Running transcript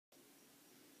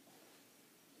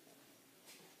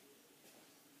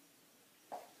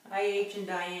Hi H and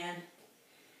Diane.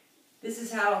 This is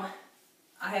how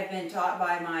I have been taught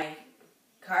by my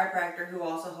chiropractor, who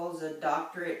also holds a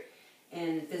doctorate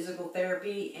in physical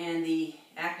therapy, and the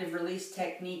active release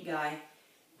technique guy,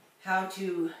 how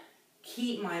to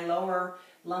keep my lower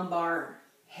lumbar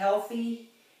healthy,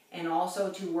 and also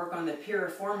to work on the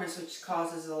piriformis, which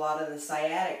causes a lot of the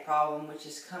sciatic problem, which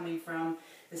is coming from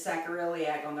the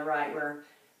sacroiliac on the right, where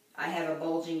I have a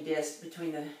bulging disc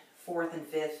between the 4th and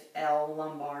 5th L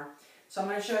lumbar. So I'm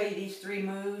going to show you these 3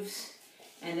 moves,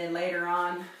 and then later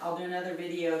on I'll do another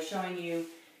video showing you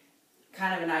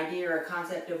kind of an idea or a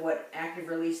concept of what active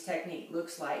release technique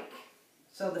looks like.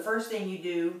 So the first thing you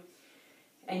do,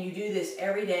 and you do this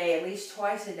every day, at least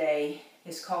twice a day,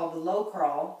 is called the low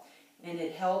crawl, and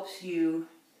it helps you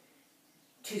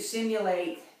to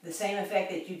simulate the same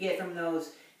effect that you get from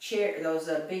those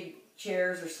big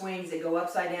chairs or swings that go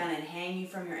upside down and hang you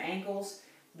from your ankles.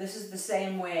 This is the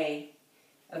same way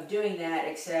of doing that,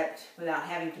 except without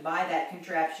having to buy that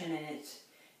contraption, and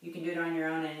you can do it on your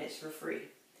own, and it's for free.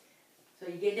 So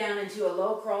you get down into a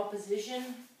low crawl position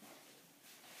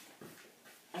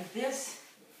like this,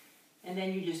 and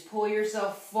then you just pull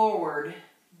yourself forward,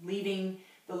 leaving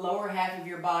the lower half of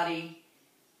your body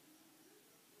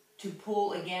to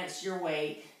pull against your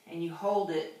weight, and you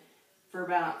hold it for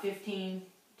about 15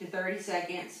 to 30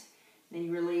 seconds, then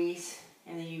you release,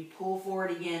 and then you pull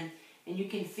forward again, and you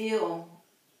can feel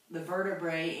the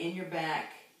vertebrae in your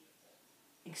back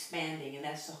expanding, and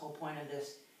that's the whole point of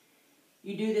this.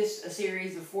 You do this a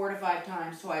series of 4 to 5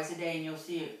 times twice a day, and you'll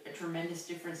see a tremendous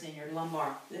difference in your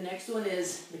lumbar. The next one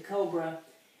is the cobra.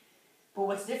 But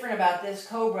what's different about this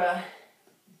cobra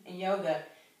in yoga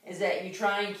is that you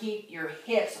try and keep your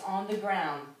hips on the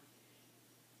ground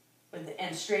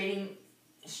and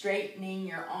straightening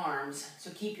your arms. So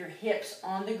keep your hips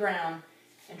on the ground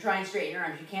and try and straighten your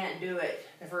arms. You can't do it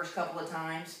the first couple of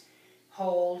times.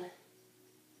 Hold,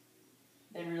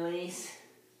 then release,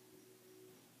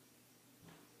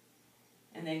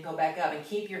 and then go back up. And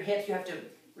keep your hips, you have to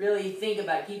really think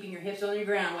about keeping your hips on the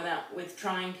ground with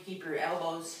trying to keep your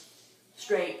elbows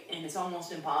straight, and it's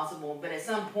almost impossible. But at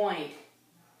some point,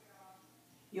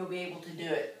 you'll be able to do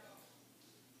it.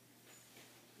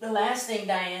 The last thing,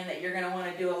 Diane, that you're going to want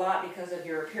to do a lot because of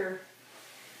your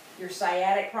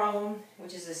sciatic problem,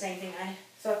 which is the same thing I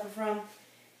suffer from,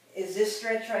 is this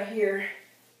stretch right here.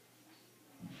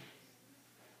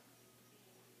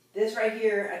 This right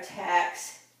here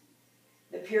attacks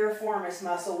the piriformis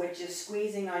muscle, which is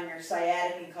squeezing on your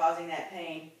sciatic and causing that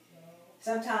pain.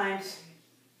 Sometimes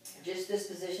just this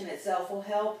position itself will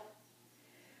help,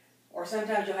 or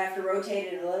sometimes you'll have to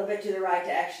rotate it a little bit to the right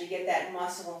to actually get that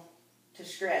muscle to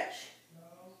stretch.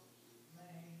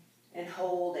 And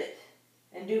hold it.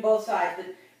 And do both sides,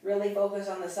 but really focus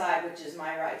on the side, which is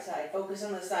my right side. Focus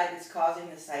on the side that's causing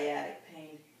the sciatic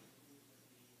pain.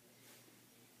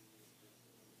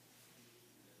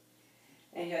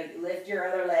 And you lift your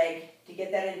other leg to get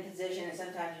that in position, and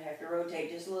sometimes you have to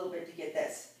rotate just a little bit to get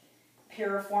that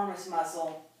piriformis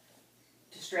muscle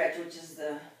to stretch, which is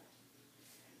the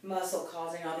muscle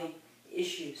causing all the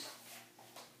issues.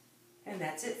 And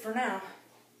that's it for now.